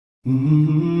مولاي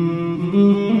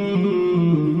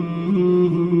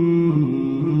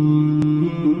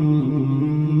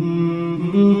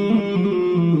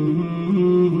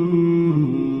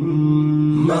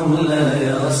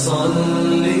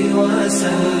صل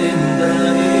وسلم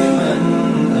دائما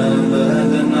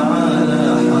أبدا على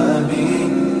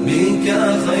حبيبك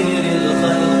خير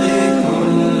الخلق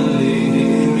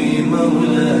كلهم.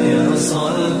 مولاي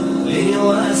صل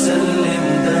وسلم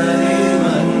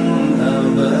دائما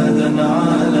أبدا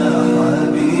على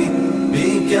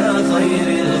حبيبك خير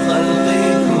الخلق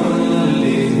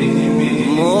كلهم.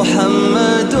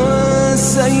 محمد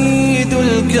سيد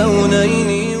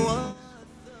الكونين.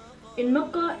 In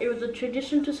Mecca, it was a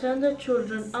tradition to send their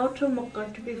children out of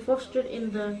Mecca to be fostered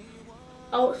in the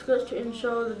outskirts to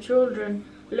ensure the children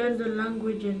learn the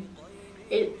language in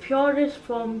its purest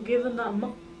form, given that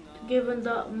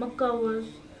Mecca was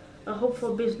a hub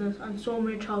for business and so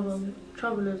many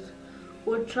travelers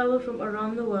would travel from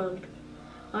around the world.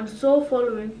 And so,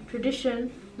 following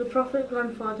tradition, the Prophet's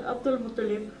grandfather Abdul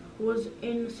Muttalib was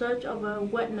in search of a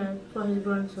wet nurse for his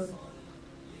grandson.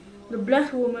 The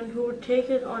blessed woman who would take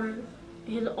his honor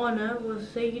was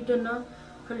Sayyidina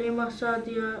Halima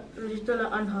Sa'diya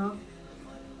Radhiyallahu anha.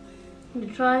 The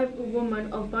tribe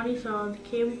woman of Bani Sa'd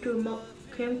came to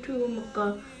Mecca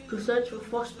to search for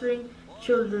fostering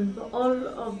children, but all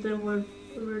of them were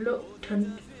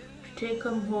reluctant to take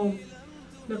them home.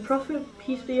 The Prophet,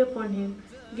 peace be upon him,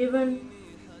 given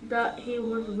that he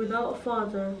was without a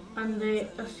father, and they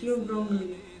assumed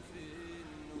wrongly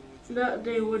that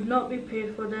they would not be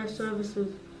paid for their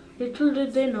services. Little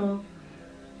did they know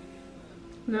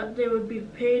that they would be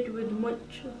paid with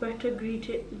much better,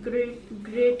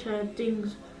 greater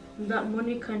things that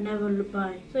money can never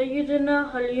buy.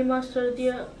 Sayyidina Halima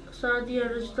Sa'diya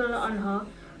Radhiyallahu anha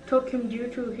took him due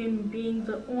to him being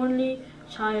the only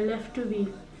child left to be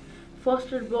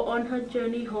fostered, but on her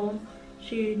journey home,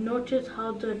 she noticed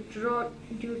how the drought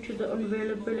due to the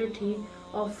unavailability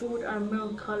of food and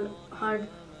milk had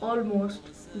almost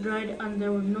dried, and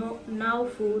there was now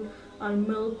food and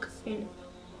milk in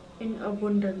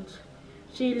abundance.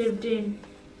 She lived in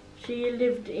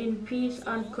peace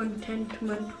and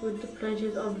contentment with the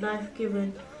pleasures of life,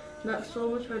 given that so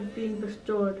much had been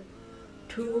bestowed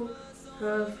to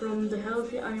her, from the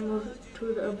healthy animals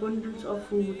to the abundance of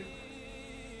food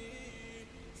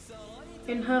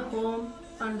in her home,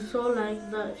 and so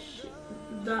like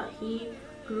that he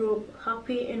grew up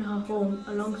happy in her home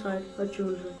alongside her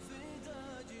children.